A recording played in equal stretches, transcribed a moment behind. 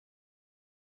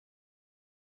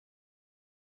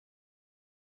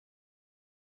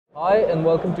Hi and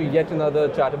welcome to yet another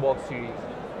Chatterbox series.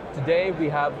 Today we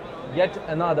have yet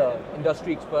another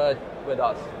industry expert with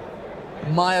us,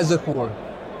 Maya Zakhour,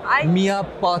 Hi. MEA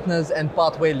Partners and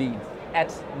Pathway Lead at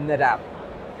NetApp.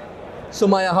 So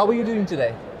Maya, how are you doing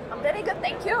today? I'm very good,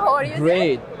 thank you. How are you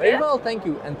Great, doing? very Good. well, thank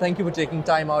you. And thank you for taking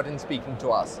time out and speaking to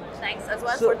us. Thanks as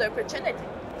well So- for the opportunity.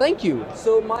 Thank you.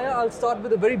 So Maya, I'll start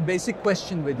with a very basic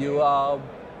question with you. Our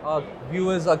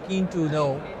viewers are keen to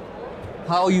know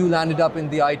how you landed up in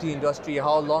the IT industry,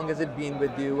 how long has it been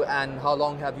with you, and how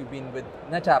long have you been with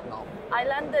NetApp now? I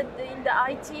landed in the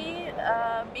IT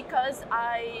because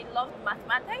I loved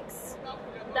mathematics.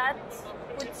 That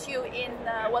puts you in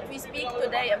what we speak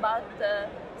today about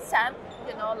STEM,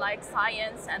 like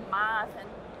science and math.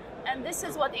 And this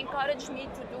is what encouraged me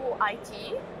to do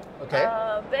IT. Okay.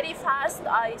 Very fast,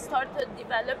 I started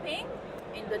developing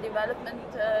in the development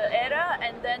era,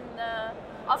 and then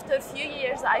after a few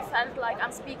years, I felt like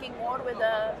I'm speaking more with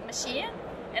a machine,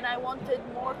 and I wanted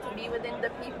more to be within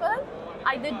the people.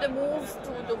 I did the move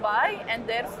to Dubai, and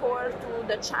therefore to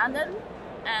the channel,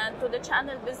 and to the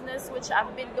channel business, which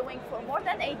I've been doing for more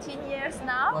than 18 years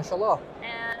now. MashaAllah.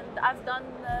 And I've done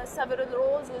several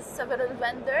roles with several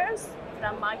vendors,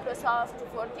 from Microsoft to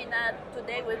Fortinet,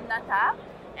 today with NetApp.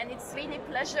 And it's really a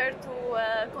pleasure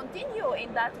to continue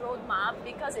in that roadmap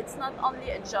because it's not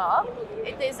only a job,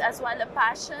 it is as well a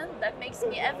passion that makes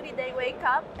me every day wake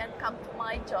up and come to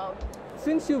my job.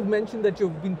 Since you've mentioned that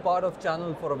you've been part of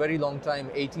channel for a very long time,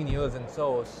 18 years and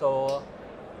so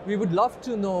we would love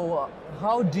to know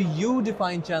how do you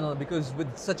define channel, because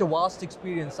with such a vast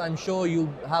experience, I'm sure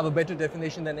you have a better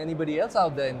definition than anybody else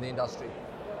out there in the industry.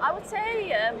 I would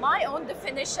say my own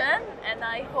definition, and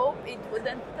I hope it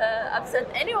wouldn't upset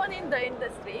anyone in the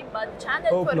industry, but channel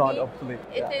Hope for not, me, hopefully.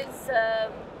 it Yeah. is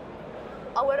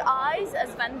our eyes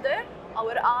as vendor,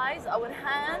 our eyes, our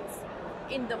hands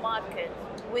in the market.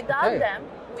 Without Okay. them,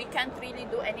 we can't really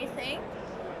do anything.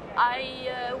 I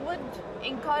would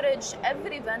encourage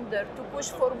every vendor to push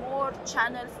for more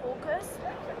channel focus.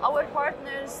 Our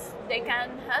partners, they can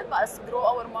help us grow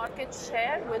our market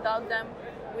share. Without them,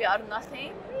 we are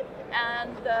nothing.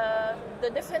 And the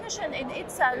definition in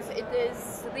itself, it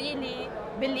is really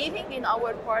believing in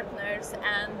our partners,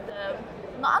 and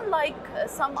not unlike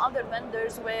some other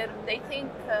vendors where they think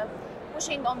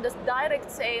pushing on this direct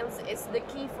sales is the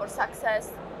key for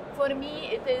success. For me,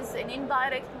 it is an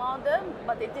indirect model,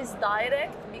 but it is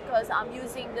direct because I'm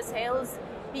using the sales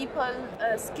people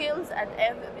skills at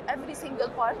every single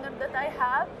partner that I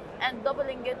have, and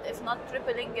doubling it, if not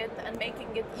tripling it, and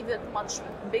making it even much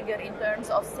bigger in terms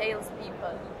of sales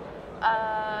people.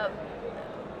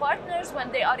 Partners,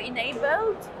 when they are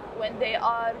enabled, when they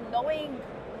are knowing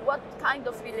what kind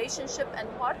of relationship and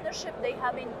partnership they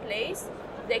have in place,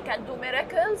 they can do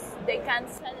miracles. They can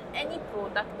sell any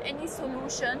product, any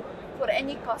solution for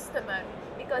any customer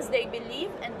because they believe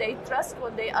and they trust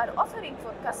what they are offering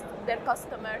for their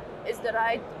customer is the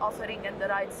right offering and the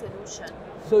right solution.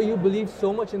 So you believe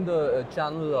so much in the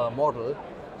channel model.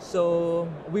 So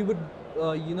we would,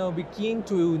 be keen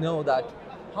to know that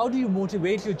how do you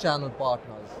motivate your channel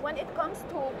partners? When it comes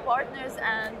to partners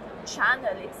and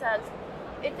channel itself,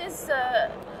 it is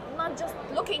not just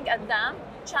looking at them.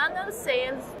 Channel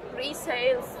sales,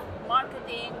 pre-sales,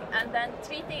 marketing, and then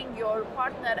treating your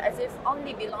partner as if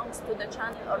only belongs to the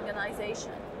channel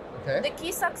organization. Okay. The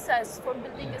key success for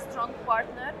building a strong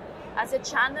partner as a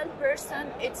channel person,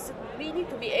 it's really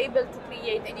to be able to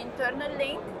create an internal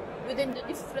link within the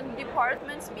different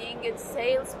departments, being it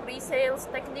sales, pre-sales,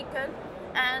 technical,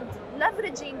 and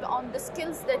leveraging on the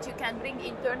skills that you can bring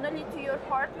internally to your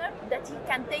partner that he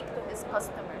can take to his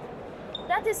customer.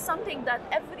 That is something that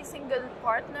every single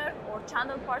partner or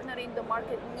channel partner in the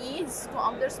market needs to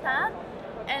understand.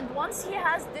 And once he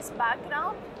has this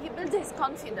background, he builds his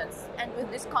confidence. And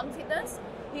with this confidence,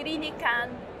 he really can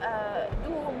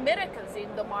do miracles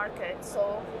in the market.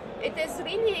 So it is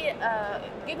really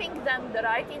giving them the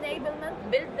right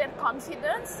enablement, build their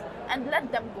confidence, and let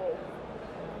them go.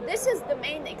 This is the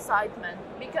main excitement,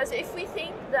 because if we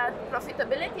think that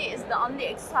profitability is the only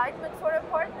excitement for a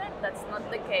partner, that's not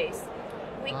the case.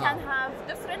 We can have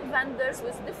different vendors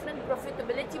with different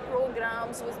profitability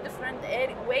programs, with different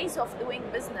ways of doing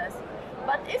business.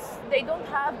 But if they don't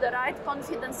have the right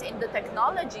confidence in the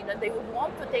technology that they would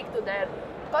want to take to their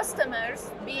customers,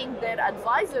 being their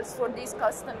advisors for these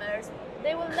customers,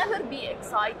 they will never be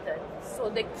excited. So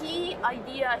the key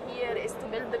idea here is to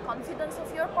build the confidence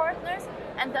of your partners,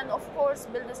 and then of course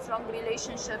build a strong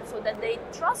relationship so that they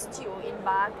trust you in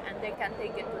back and they can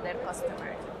take it to their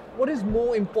customers. What is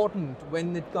more important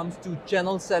when it comes to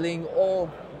channel selling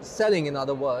or selling, in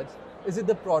other words? Is it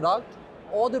the product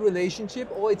or the relationship,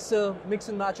 or it's a mix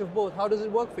and match of both? How does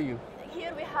it work for you?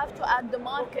 Here we have to add the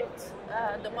market.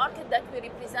 The market that we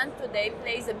represent today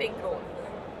plays a big role.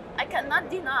 I cannot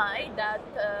deny that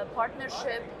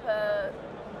partnership,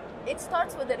 it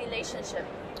starts with a relationship.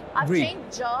 I've Agreed.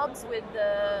 changed jobs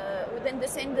within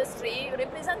this industry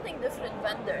representing different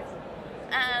vendors.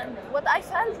 And what I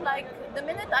felt like the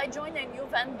minute I joined a new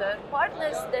vendor,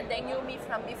 partners that they knew me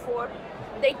from before,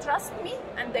 they trust me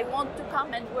and they want to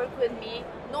come and work with me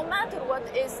no matter what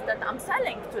is that I'm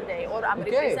selling today or I'm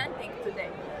representing today.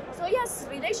 So yes,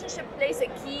 relationship plays a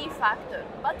key factor,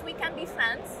 but we can be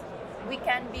friends, we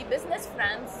can be business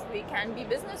friends, we can be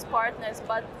business partners,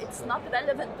 but it's not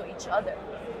relevant to each other.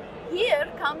 Here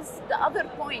comes the other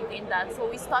point in that. So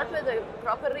we start with a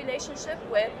proper relationship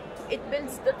where it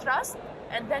builds the trust,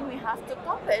 and then we have to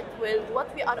top it with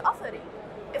what we are offering.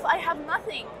 If I have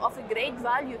nothing of a great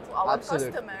value to our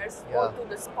customers or to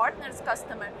this partner's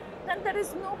customer, then there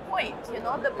is no point. You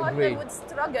know, the partner would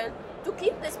struggle to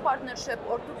keep this partnership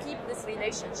or to keep this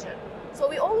relationship. So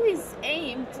we always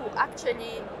aim to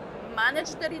actually manage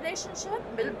the relationship,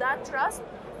 build that trust.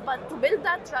 But to build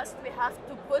that trust, we have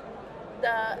to put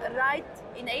the right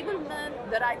enablement,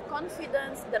 the right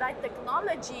confidence, the right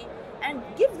technology, and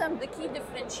give them the key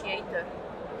differentiator.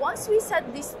 Once we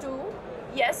set these two,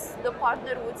 yes, the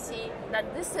partner would see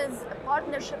that this is a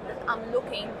partnership that I'm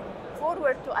looking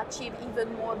forward to achieve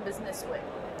even more business with.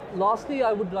 Lastly,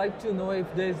 I would like to know if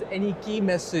there's any key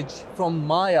message from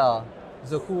Maya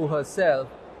Zakhour herself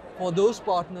for those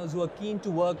partners who are keen to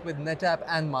work with NetApp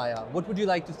and Maya. What would you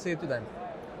like to say to them?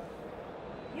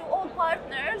 You all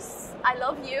partners, I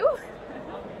love you.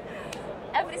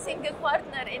 Every single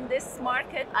partner in this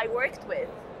market I worked with,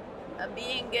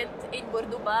 being it in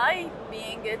Dubai,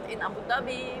 being it in Abu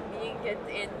Dhabi, being it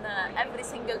in every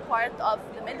single part of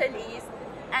the Middle East,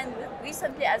 and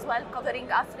recently as well covering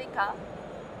Africa.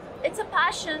 It's a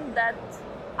passion that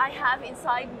I have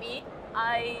inside me.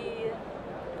 I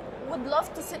would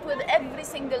love to sit with every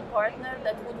single partner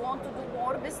that would want to do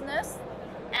more business.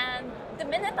 And the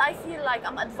minute I feel like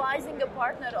I'm advising a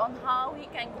partner on how he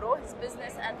can grow his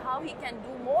business and how he can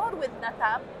do more with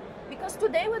NetApp, because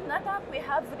today with NetApp we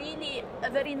have really a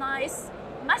very nice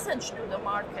message to the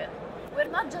market. We're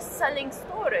not just selling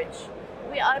storage.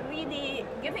 We are really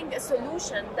giving a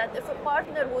solution that if a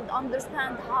partner would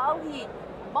understand how he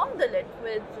bundle it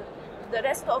with the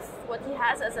rest of what he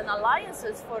has as an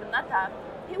alliances for NetApp,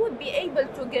 he would be able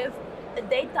to give a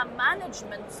data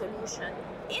management solution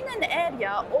in an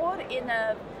area or in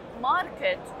a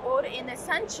market or in a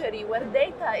century where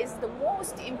data is the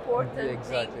most important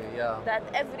thing that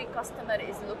every customer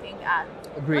is looking at.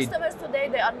 Agreed. Customers today,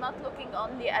 they are not looking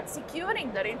only at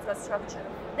securing their infrastructure.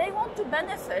 They want to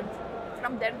benefit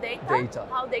from their data,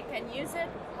 how they can use it,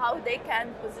 how they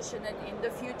can position it in the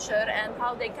future, and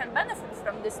how they can benefit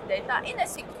from this data in a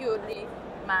securely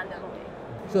manner way.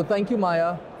 So thank you,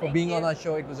 Maya, for being on our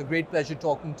show. It was a great pleasure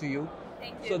talking to you.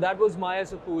 Thank you. So that was Maya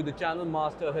Zakhour, the channel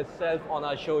master herself, on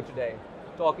our show today,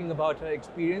 talking about her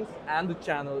experience and the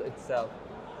channel itself.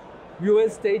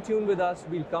 Viewers, stay tuned with us.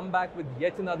 We'll come back with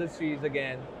yet another series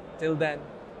again. Till then,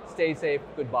 stay safe.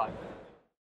 Goodbye.